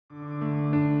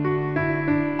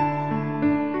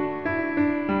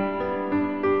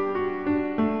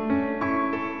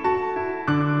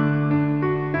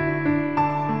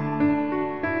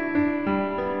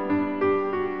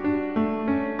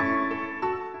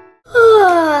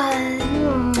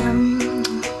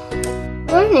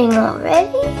morning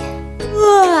already?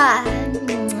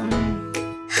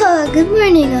 Good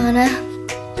morning, Anna.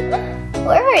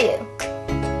 Where are you?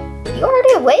 You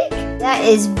already awake? That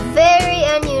is very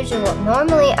unusual.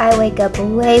 Normally, I wake up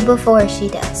way before she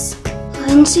does.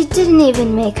 And she didn't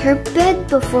even make her bed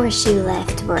before she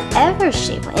left, wherever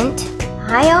she went.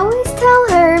 I always tell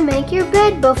her, make your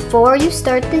bed before you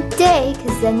start the day,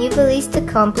 because then you've at least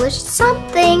accomplished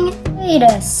something. Wait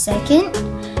a second.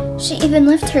 She even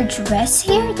left her dress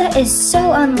here? That is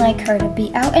so unlike her to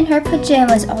be out in her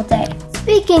pajamas all day.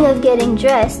 Speaking of getting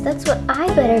dressed, that's what I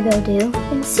better go do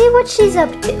and see what she's up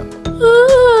to.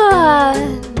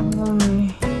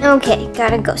 Okay,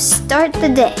 gotta go start the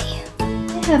day.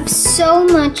 I have so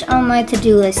much on my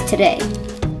to-do list today.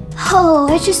 Oh,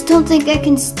 I just don't think I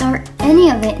can start any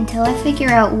of it until I figure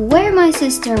out where my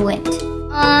sister went.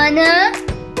 Anna?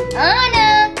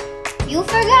 Anna? You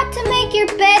forgot to make your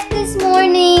bed this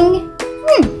morning.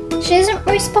 She isn't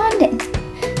responding.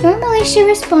 Normally she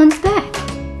responds back.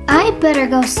 I better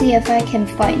go see if I can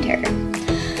find her.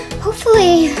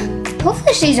 Hopefully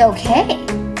she's okay.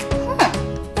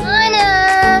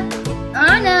 Anna!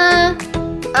 Anna!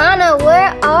 Anna,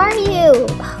 where are you?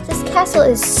 Oh, this castle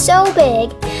is so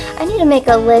big. I need to make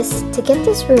a list to get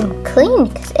this room clean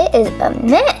because it is a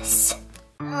mess.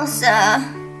 Elsa,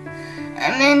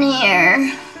 I'm in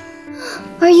here.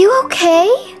 Are you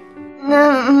okay?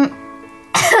 No,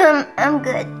 I'm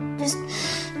good.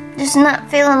 Just not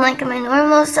feeling like my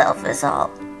normal self is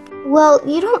all. Well,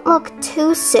 you don't look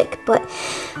too sick, but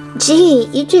gee,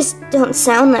 you just don't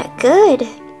sound that good.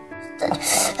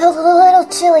 A little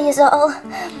chilly is all.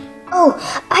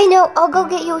 Oh, I know, I'll go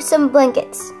get you some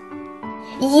blankets.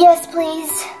 Yes,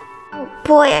 please. Oh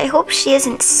boy, I hope she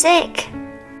isn't sick.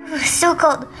 So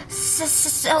cold,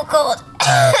 so cold.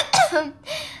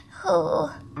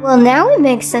 Oh. Well, now it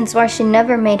makes sense why she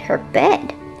never made her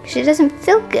bed. She doesn't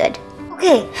feel good.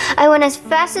 Okay, I went as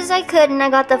fast as I could and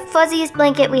I got the fuzziest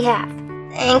blanket we have.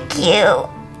 Thank you.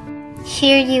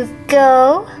 Here you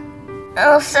go.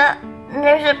 Elsa,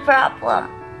 there's a problem.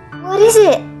 What is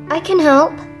it? I can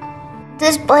help.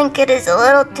 This blanket is a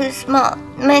little too small.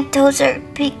 My toes are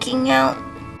peeking out.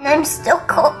 And I'm still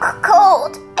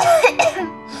cold.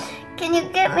 Can you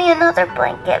get me another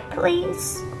blanket,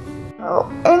 please? Oh,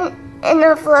 and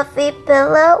a fluffy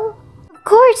pillow? Of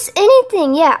course,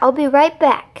 anything. Yeah, I'll be right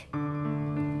back.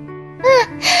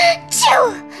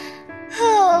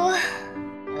 Oh,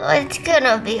 it's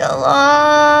gonna be a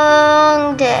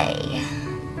long day.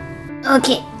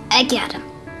 Okay, I got them.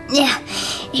 Yeah,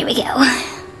 here we go.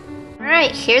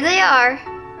 Alright, here they are.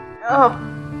 Oh,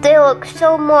 they look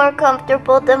so more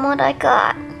comfortable than what I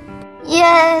got.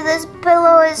 Yeah, this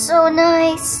pillow is so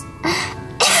nice.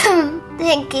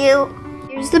 Thank you.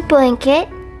 Here's the blanket.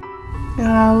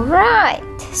 Alright,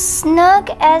 snug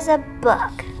as a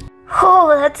bug. Oh,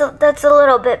 that's a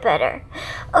little bit better.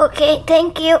 Okay,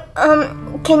 thank you.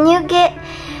 Can you get,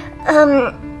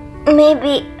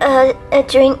 maybe a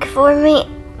drink for me?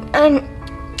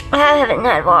 I haven't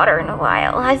had water in a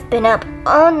while. I've been up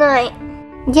all night.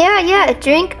 Yeah, a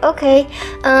drink? Okay.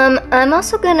 I'm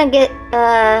also gonna get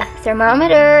a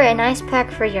thermometer, an ice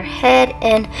pack for your head,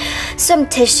 and some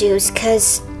tissues,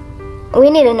 cause we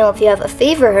need to know if you have a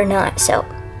fever or not, so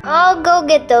I'll go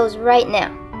get those right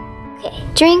now. Okay,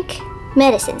 drink,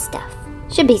 medicine stuff.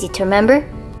 Should be easy to remember.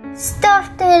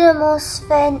 Stuffed animals,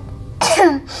 Sven.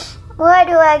 Why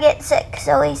do I get sick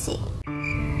so easy?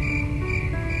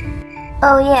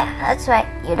 Oh yeah, that's right,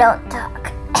 you don't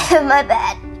talk. My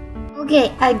bad.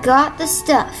 Okay, I got the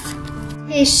stuff.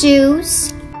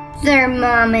 Tissues,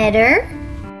 thermometer,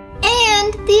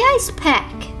 and the ice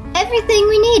pack. Everything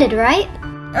we needed, right?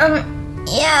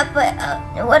 Yeah, but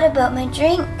what about my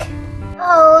drink?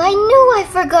 Oh, I knew I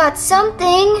forgot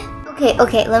something.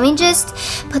 Okay, let me just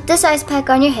put this ice pack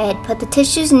on your head, put the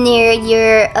tissues near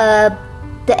your,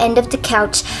 the end of the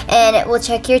couch, and it will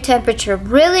check your temperature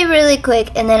really, really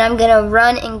quick, and then I'm gonna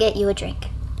run and get you a drink.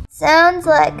 Sounds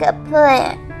like a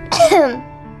plan.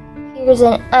 Here's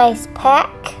an ice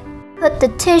pack. Put the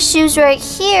tissues right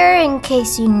here in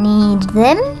case you need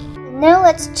them. Now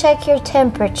let's check your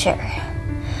temperature.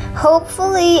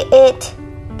 Hopefully it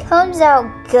comes out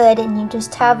good and you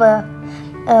just have a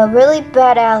really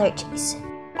bad allergies.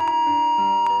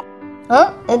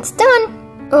 Oh, it's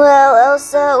done. Well,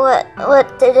 Elsa,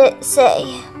 what did it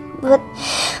say?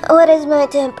 What is my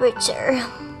temperature?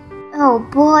 Oh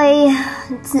boy,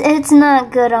 it's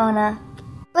not good, Anna.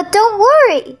 But don't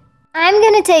worry, I'm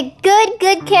gonna take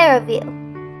good care of you.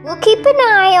 We'll keep an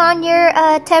eye on your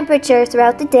temperature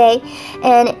throughout the day,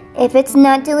 and if it's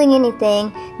not doing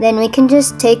anything, then we can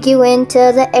just take you into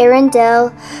the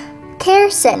Arendelle Care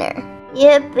Center.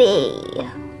 Yippee.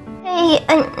 Hey,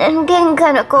 I'm getting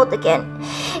kind of cold again.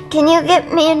 Can you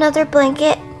get me another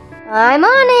blanket? I'm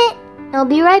on it. I'll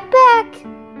be right back.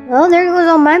 Well, there goes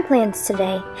all my plans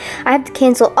today. I have to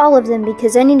cancel all of them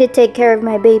because I need to take care of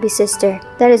my baby sister.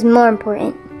 That is more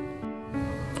important.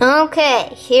 Okay,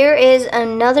 here is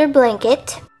another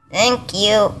blanket. Thank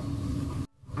you.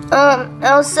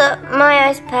 Elsa, my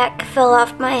ice pack fell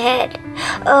off my head.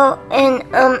 Oh, and,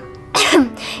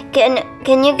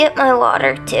 can you get my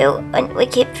water too? We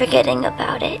keep forgetting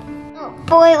about it. Oh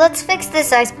boy, let's fix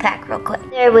this ice pack real quick.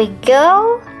 There we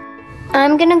go.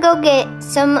 I'm gonna go get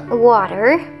some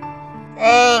water.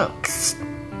 Thanks.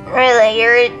 Really,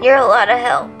 you're a lot of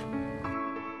help.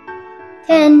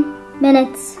 10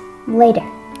 minutes later.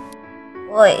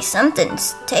 Boy,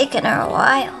 something's taken her a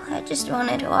while. I just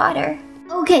wanted water.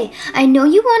 Okay, I know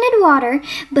you wanted water,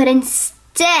 but instead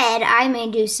I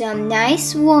made you some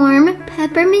nice warm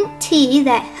peppermint tea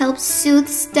that helps soothe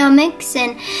stomachs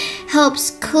and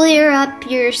helps clear up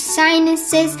your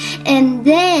sinuses. And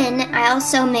then I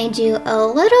also made you a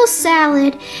little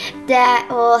salad that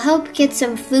will help get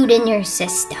some food in your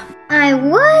system. I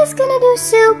was gonna do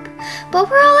soup, but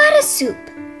we're all out of soup.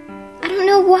 I don't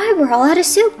know why we're all out of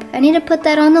soup. I need to put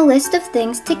that on the list of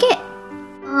things to get.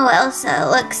 Oh, Elsa,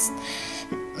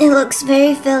 it looks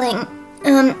very filling.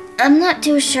 I'm not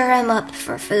too sure I'm up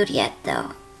for food yet,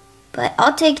 though. But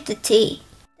I'll take the tea.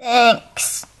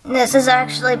 Thanks. This is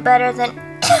actually better than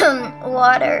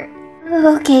water.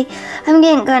 Okay, I'm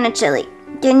getting kind of chilly.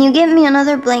 Can you get me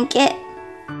another blanket?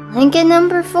 Blanket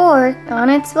number 4 on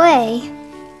its way.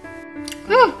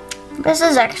 This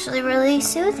is actually really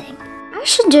soothing. I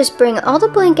should just bring all the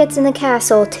blankets in the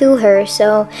castle to her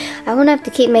so I won't have to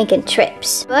keep making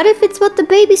trips. But if it's what the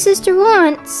baby sister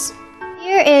wants.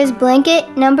 Here is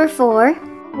blanket number 4.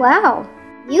 Wow,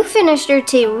 you finished your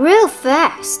tea real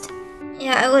fast.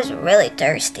 Yeah, I was really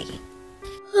thirsty.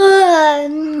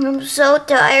 I'm so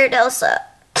tired, Elsa.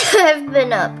 I've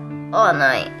been up all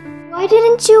night. Why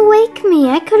didn't you wake me?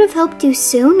 I could have helped you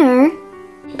sooner.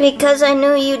 Because I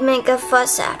knew you'd make a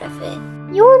fuss out of it.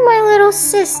 You're my little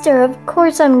sister. Of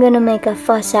course I'm gonna make a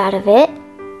fuss out of it.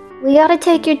 We gotta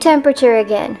take your temperature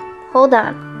again. Hold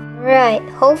on. Right,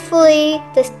 hopefully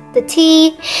the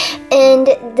tea and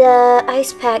the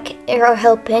ice pack are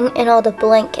helping and all the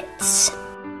blankets.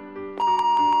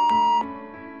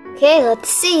 Okay, let's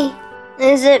see.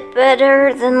 Is it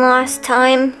better than last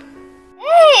time?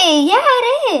 Hey, yeah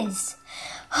it is.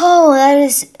 Oh,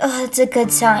 that's a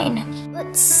good sign.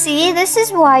 Let's see, this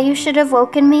is why you should have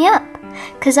woken me up.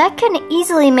 'Cause I can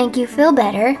easily make you feel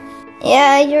better.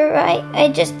 Yeah, you're right. I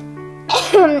just,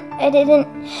 I didn't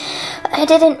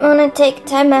want to take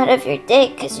time out of your day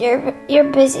 'cause you're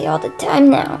busy all the time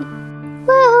now.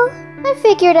 Well, I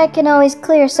figured I can always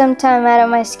clear some time out of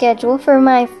my schedule for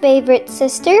my favorite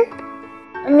sister.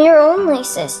 I'm your only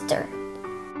sister.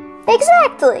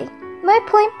 Exactly. My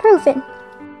point proven.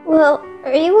 Well,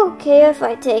 are you okay if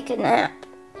I take a nap?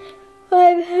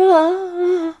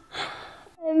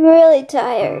 I'm really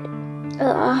tired.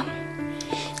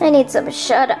 I need some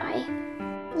shut-eye.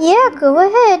 Yeah, go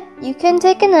ahead. You can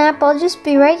take a nap. I'll just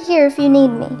be right here if you need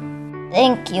me.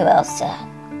 Thank you, Elsa.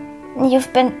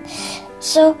 You've been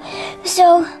so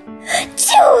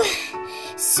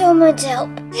much help.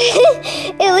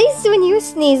 At least when you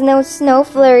sneeze, no snow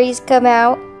flurries come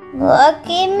out.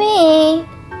 Lucky me.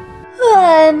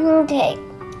 Okay,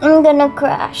 I'm gonna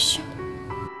crash.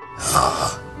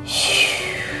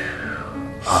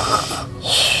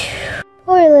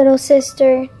 Poor little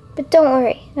sister, but don't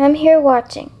worry, I'm here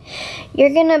watching.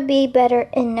 You're gonna be better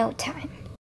in no time.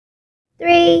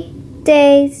 3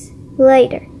 days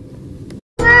later.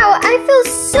 Wow, I feel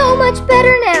so much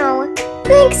better now.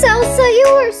 Thanks, Elsa, you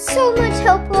were so much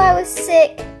help while I was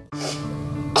sick.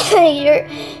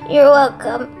 You're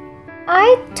welcome.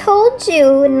 I told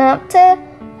you not to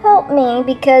help me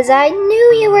because I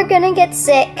knew you were gonna get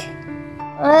sick.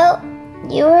 Well,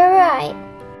 you were right.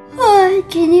 Oh,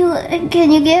 can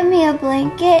you give me a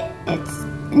blanket?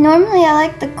 Normally I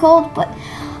like the cold, but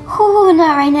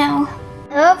not right now.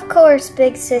 Of course,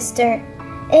 big sister.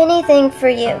 Anything for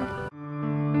you.